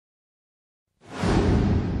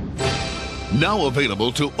Now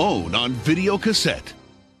available to own on video cassette.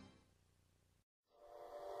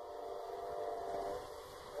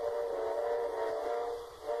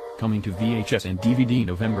 Coming to VHS and DVD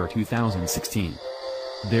November 2016.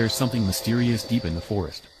 There's something mysterious deep in the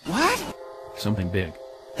forest. What? Something big.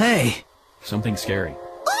 Hey! Something scary.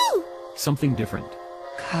 Ooh! Something different.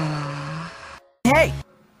 Hey!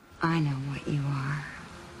 I know what you are.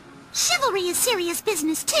 Chivalry is serious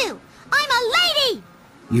business, too. I'm a lady!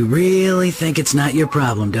 You really think it's not your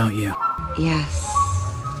problem, don't you? Yes.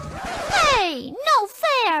 Hey, no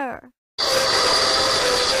fair!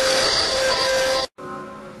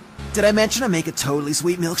 Did I mention I make a totally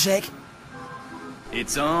sweet milkshake?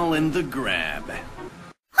 It's all in the grab.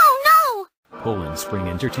 Oh no! Poland Spring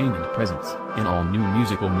Entertainment presents an all-new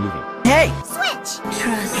musical movie. Hey! Switch!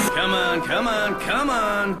 Trust. Come on, come on, come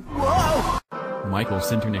on! Whoa! Michael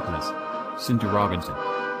Sinter-Nicholas, Sinter Robinson,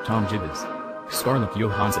 Tom Gibbs, Scarlett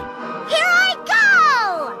Johansson. Here I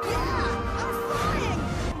go!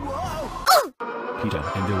 Whoa! Peeta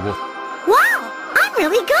and The Wolf. Wow, I'm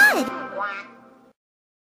really good!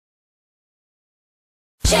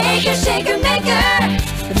 Shaker, shaker, maker.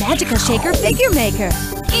 The magical shaker figure maker.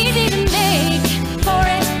 Easy to make. Pour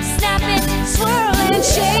it, snap it, swirl and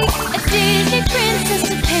shake. A Disney princess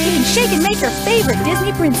to You can paint. shake and make your favorite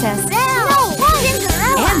Disney princess. No,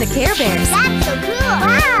 Cinderella! And the Care Bears. That's so cool!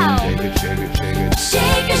 Wow!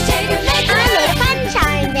 Shaker, shaker, maker. I'm a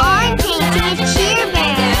sunshine bear. I'm painted cheer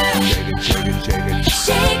bear.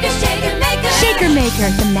 Shaker, shaker, maker. Shaker Maker,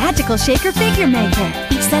 the magical shaker figure maker.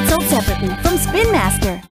 Each set sold separately from Spin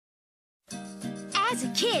Master. As a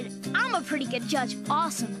kid, I'm a pretty good judge of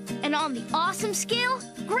awesome. And on the awesome scale,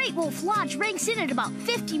 Great Wolf Lodge ranks in at about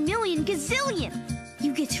 50 million gazillion.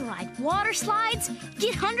 You get to ride water slides,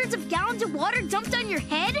 get hundreds of gallons of water dumped on your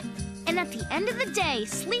head, and at the end of the day,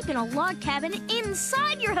 sleep in a log cabin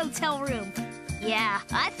inside your hotel room. Yeah,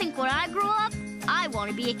 I think when I grow up, I want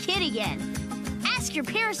to be a kid again. Ask your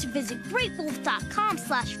parents to visit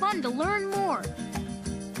greatwolf.com/fun to learn more.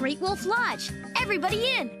 Great Wolf Lodge, everybody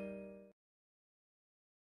in!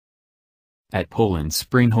 At Poland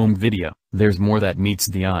Spring Home Video, there's more that meets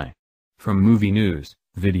the eye. From movie news,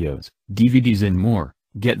 videos, DVDs and more,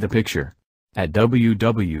 get the picture. At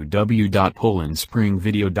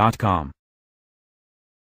www.polandspringvideo.com.